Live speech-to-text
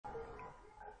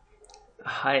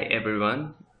Hi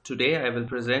everyone, today I will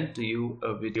present to you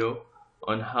a video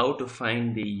on how to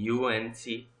find the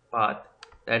UNC path,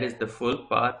 that is the full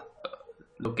path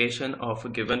location of a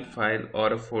given file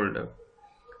or a folder.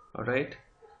 Alright,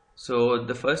 so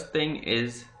the first thing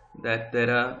is that there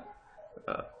are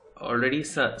uh, already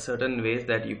certain ways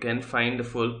that you can find the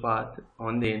full path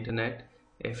on the internet.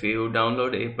 If you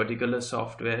download a particular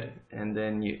software and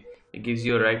then it gives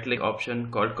you a right click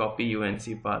option called copy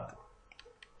UNC path.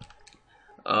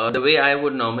 The way I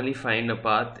would normally find a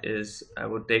path is I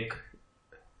would take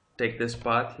this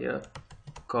path here,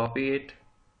 copy it,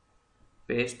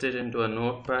 paste it into a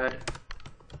notepad,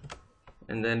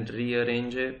 and then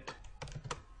rearrange it,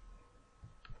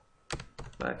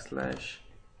 backslash,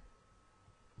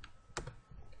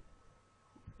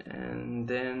 and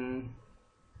then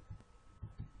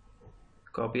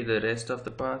copy the rest of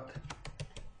the path,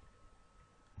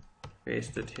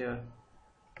 paste it here,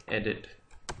 edit.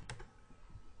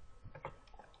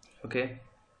 Okay,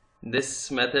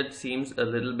 this method seems a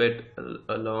little bit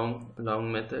a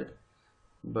long method,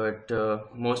 but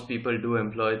most people do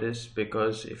employ this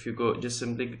because if you go just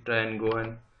simply try and go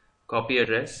and copy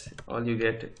address, all you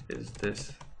get is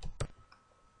this.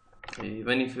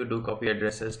 Even if you do copy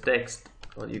address as text,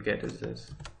 all you get is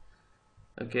this.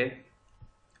 Okay,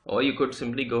 or you could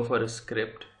simply go for a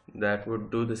script that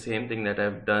would do the same thing that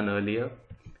I've done earlier,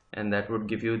 and that would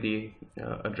give you the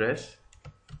address.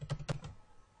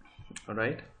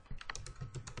 Alright,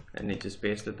 and you just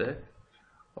paste it there.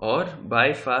 Or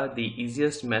by far the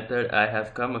easiest method I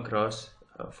have come across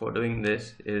for doing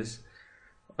this is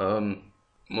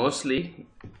mostly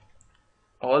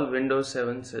all Windows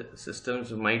 7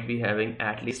 systems might be having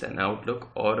at least an Outlook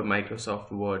or a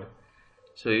Microsoft Word.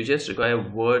 So you just require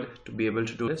Word to be able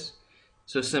to do this.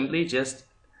 So simply just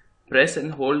press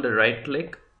and hold the right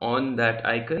click on that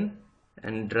icon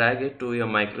and drag it to your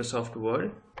Microsoft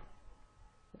Word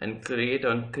and create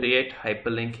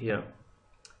hyperlink here.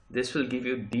 This will give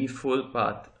you the full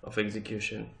path of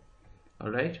execution.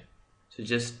 Alright, so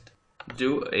just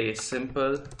do a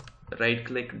simple right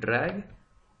click drag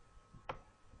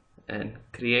and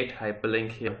create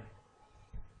hyperlink here,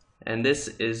 and this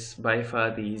is by far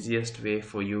the easiest way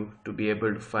for you to be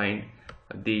able to find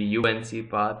the UNC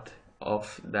path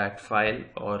of that file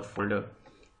or folder.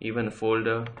 Even a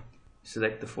folder,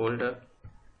 select the folder,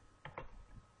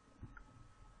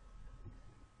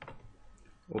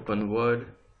 open Word,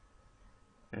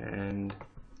 and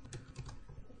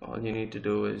all you need to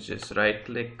do is just right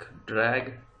click,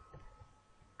 drag,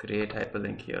 create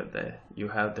hyperlink here. There you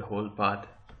have the whole path.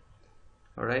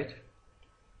 Alright,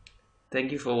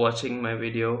 thank you for watching my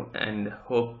video and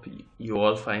hope you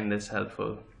all find this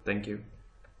helpful. Thank you.